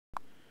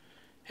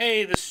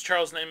Hey, this is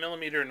Charles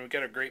 9mm, and we've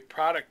got a great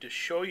product to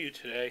show you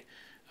today.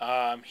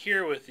 I'm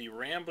here with the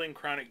Rambling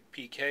Chronic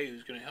PK,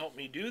 who's going to help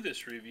me do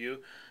this review.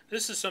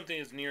 This is something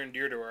that's near and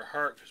dear to our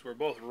heart because we're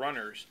both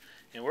runners,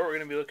 and what we're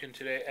going to be looking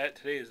at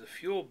today is the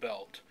fuel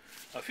belt.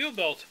 A fuel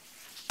belt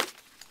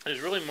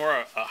is really more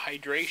a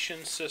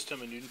hydration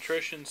system, a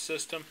nutrition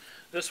system.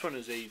 This one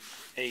is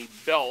a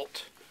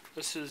belt.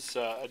 This is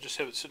I just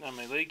have it sitting on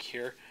my leg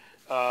here.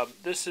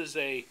 This is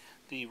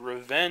the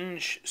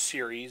Revenge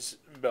series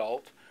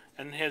belt,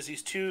 and it has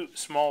these two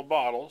small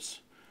bottles.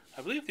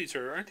 I believe these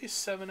aren't these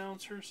 7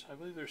 ounces? I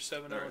believe they're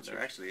 7 ounces.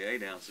 They're actually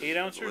 8 ounces. 8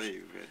 ounces? I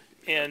believe.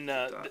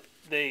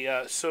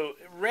 And so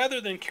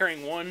rather than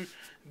carrying one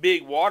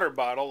big water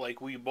bottle like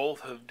we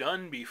both have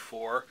done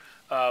before,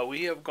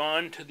 we have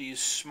gone to these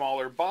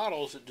smaller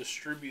bottles that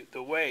distribute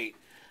the weight.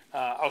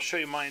 I'll show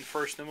you mine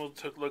first, then we'll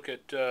take a look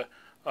at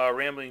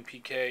Rambling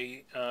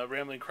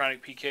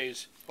Chronic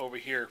PK's over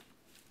here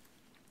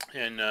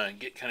and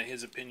get kind of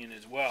his opinion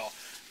as well.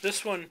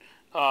 This one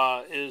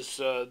is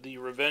the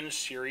Revenge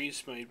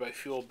series made by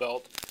Fuel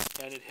Belt,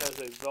 and it has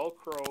a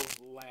Velcro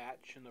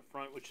latch in the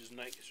front, which is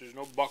nice. There's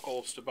no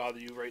buckles to bother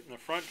you right in the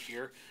front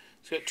here.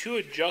 It's got 2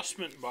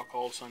 adjustment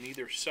buckles on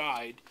either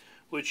side,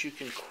 which you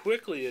can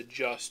quickly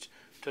adjust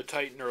to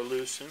tighten or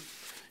loosen.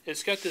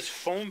 It's got this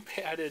foam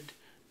padded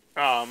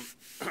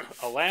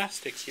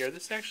elastic here.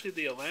 This is actually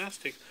the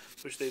elastic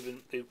which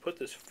they've put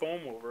this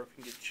foam over. If I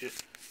can get you,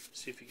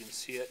 see if you can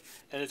see it,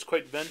 and it's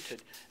quite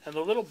vented. And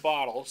the little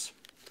bottles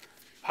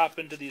pop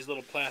into these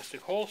little plastic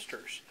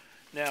holsters.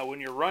 Now,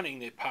 when you're running,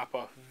 they pop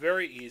off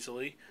very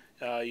easily.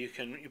 You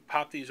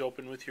pop these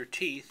open with your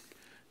teeth,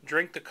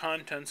 drink the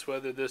contents,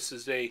 whether this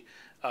is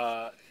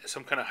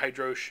some kind of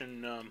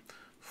hydration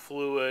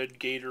fluid,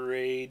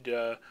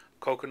 Gatorade,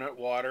 coconut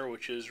water,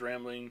 which is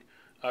Rambling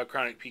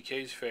Chronic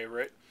PK's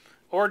favorite,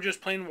 or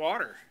just plain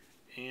water.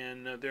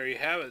 And there you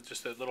have it.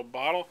 Just that little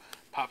bottle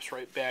pops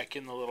right back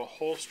in the little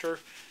holster.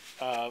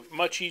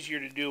 Much easier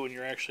to do when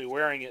you're actually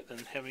wearing it than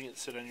having it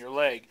sit on your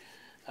leg.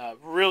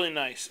 Really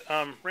nice.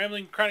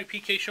 Rambling Chronic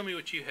PK, show me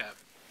what you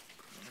have.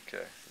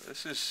 Okay,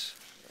 this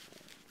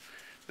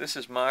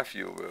is my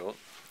fuel belt,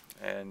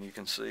 and you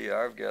can see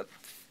I've got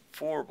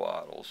 4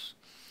 bottles.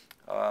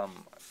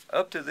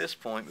 Up to this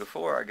point,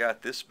 before I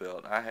got this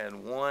belt, I had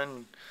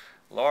one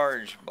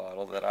large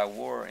bottle that I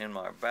wore in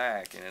my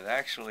back, and it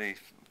actually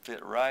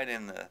fit right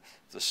in the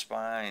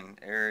spine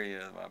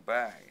area of my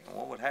back. And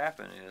what would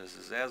happen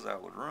is as I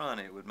would run,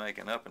 it would make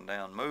an up and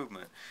down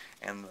movement,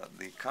 and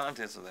the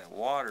contents of that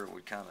water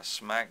would kind of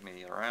smack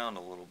me around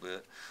a little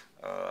bit,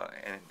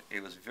 and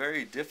it was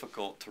very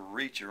difficult to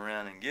reach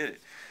around and get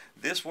it.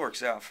 This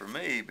works out for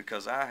me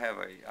because I have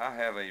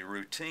a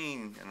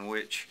routine in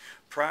which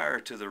prior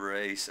to the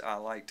race I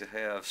like to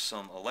have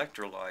some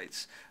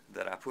electrolytes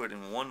that I put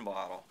in one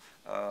bottle,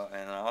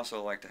 and I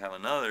also like to have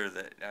another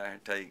that I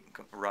take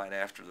right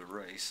after the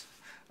race,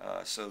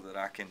 so that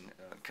I can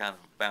kind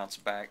of bounce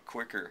back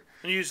quicker.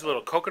 You use a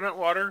little coconut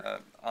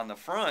water? On the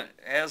front,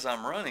 as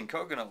I'm running,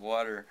 coconut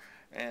water,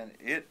 and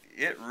it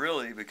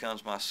really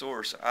becomes my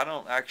source. I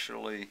don't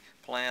actually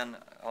plan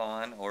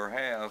on or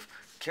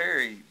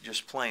carry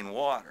just plain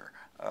water.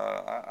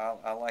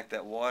 I like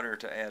that water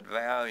to add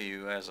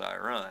value as I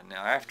run.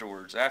 Now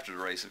afterwards, after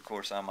the race, of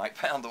course, I might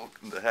pound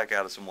the heck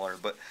out of some water,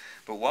 but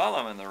while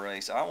I'm in the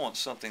race, I want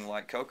something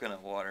like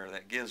coconut water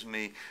that gives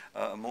me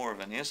more of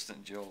an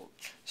instant jolt.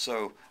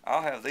 So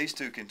I'll have these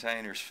 2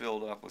 containers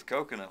filled up with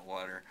coconut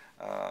water,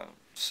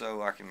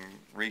 so I can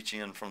reach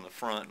in from the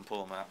front and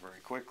pull them out very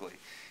quickly.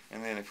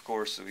 And then, of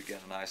course, we've got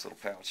a nice little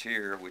pouch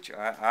here, which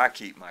I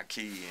keep my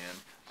key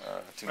in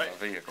to my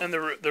vehicle. And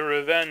the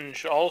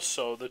Revenge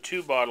also, the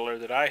 2-bottler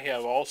that I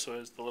have also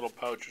has the little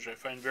pouch, which I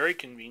find very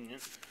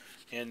convenient.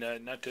 And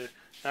not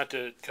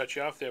to cut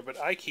you off there, but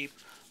I keep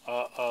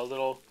a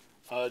little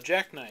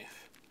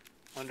jackknife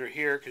under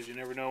here because you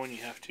never know when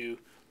you have to,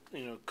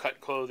 cut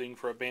clothing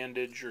for a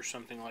bandage or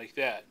something like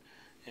that.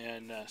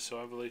 And so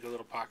I have like a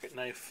little pocket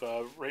knife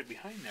right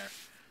behind there.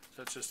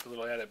 So that's just a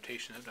little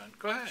adaptation I've done.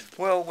 Go ahead.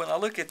 Well, when I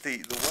look at the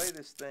way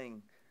this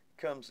thing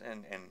comes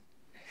and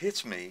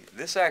hits me,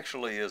 this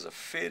actually is a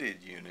fitted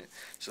unit.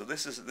 So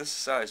this is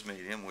size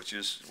medium, which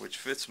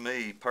fits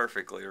me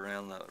perfectly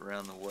around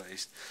the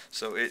waist.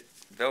 So it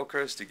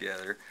velcros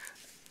together.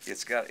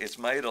 It's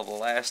made of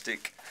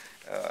elastic,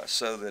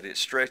 so that it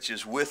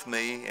stretches with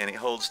me and it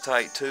holds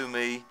tight to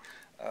me.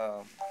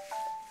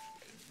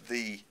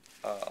 The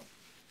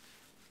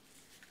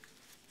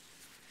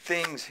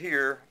things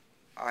here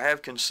I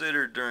have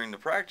considered during the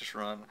practice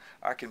run,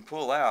 I can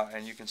pull out,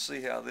 and you can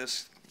see how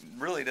this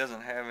really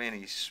doesn't have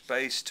any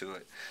space to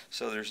it.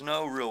 So there's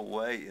no real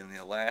weight in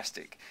the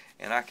elastic,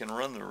 and I can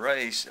run the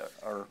race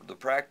or the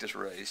practice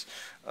race,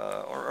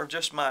 or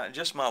just my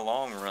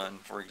long run,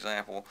 for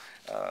example,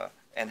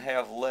 and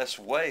have less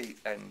weight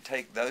and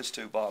take those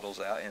 2 bottles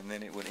out, and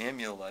then it would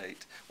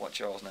emulate what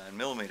Charles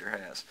 9mm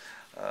has.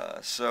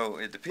 So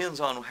it depends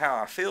on how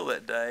I feel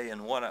that day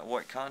and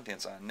what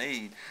contents I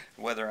need,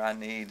 whether I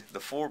need the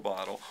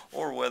 4-bottle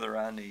or whether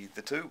I need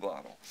the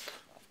 2-bottle.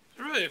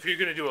 Really, if you're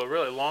going to do a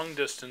really long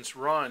distance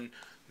run,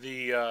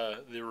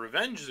 The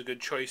Revenge is a good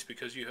choice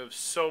because you have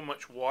so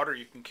much water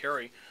you can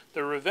carry.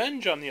 The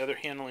Revenge, on the other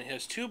hand, only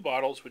has 2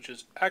 bottles, which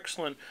is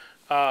excellent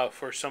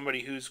for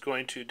somebody who's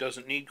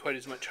doesn't need quite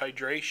as much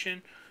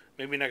hydration.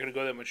 Maybe not going to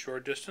go that much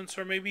short distance,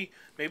 or maybe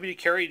to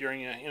carry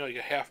during like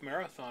a half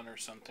marathon or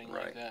something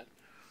like that.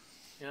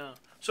 Yeah.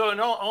 So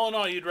all in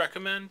all, you'd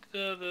recommend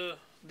the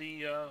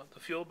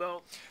fuel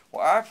belt?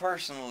 Well, I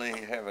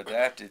personally have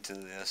adapted to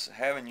this,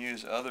 having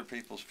used other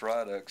people's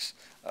products,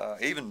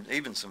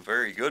 even some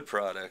very good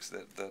products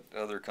that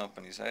other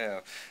companies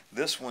have.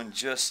 This one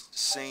just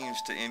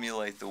seems to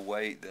emulate the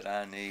weight that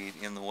I need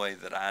in the way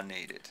that I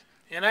need it.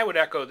 And I would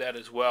echo that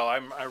as well.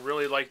 I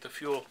really like the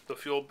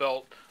fuel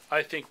belt.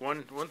 I think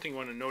one thing I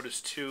want to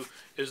notice too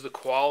is the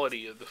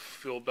quality of the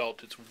fuel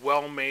belt. It's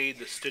well made.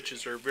 The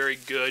stitches are very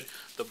good.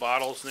 The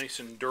bottle's nice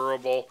and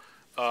durable.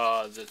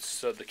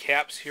 The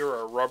caps here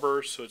are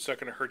rubber, so it's not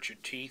going to hurt your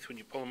teeth when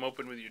you pull them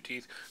open with your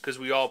teeth, because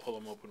we all pull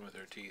them open with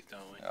our teeth,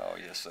 don't we? Oh,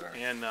 yes, sir.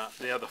 And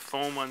the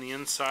foam on the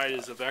inside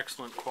is of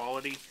excellent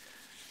quality.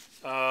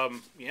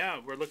 Yeah,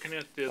 we're looking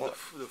at the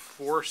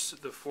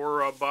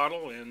four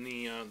bottle and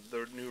the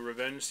new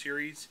Revenge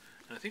series,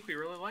 and I think we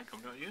really like them,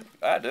 don't you?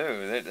 I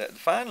do.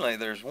 Finally,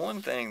 there's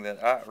one thing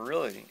that I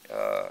really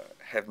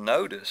have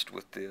noticed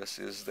with this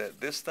is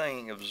that this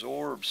thing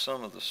absorbs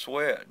some of the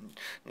sweat.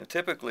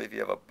 Typically, if you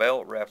have a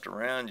belt wrapped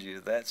around you,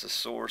 that's a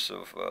source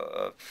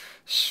of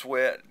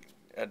sweat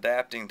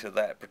adapting to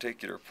that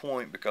particular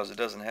point because it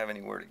doesn't have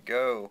anywhere to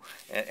go.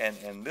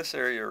 And this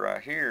area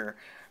right here,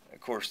 of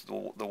course,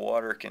 the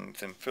water can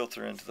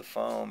filter into the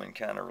foam and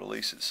kind of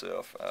release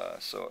itself.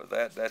 So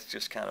that's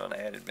just kind of an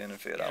added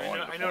benefit.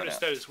 Yeah, I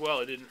noticed that as well.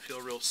 It didn't feel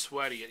real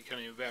sweaty. It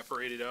kind of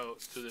evaporated out.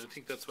 So I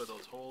think that's why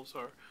those holes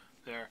are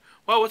there.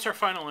 Well, what's our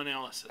final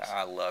analysis?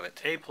 I love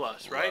it. A+, right?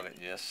 Love it,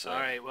 yes, sir. All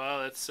right. Well,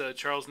 that's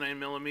Charles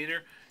 9mm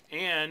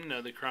and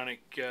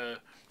the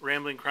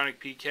Rambling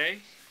Chronic PK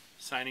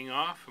signing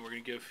off, and we're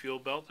going to give Fuel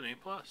Belt an A+.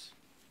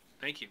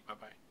 Thank you.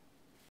 Bye-bye.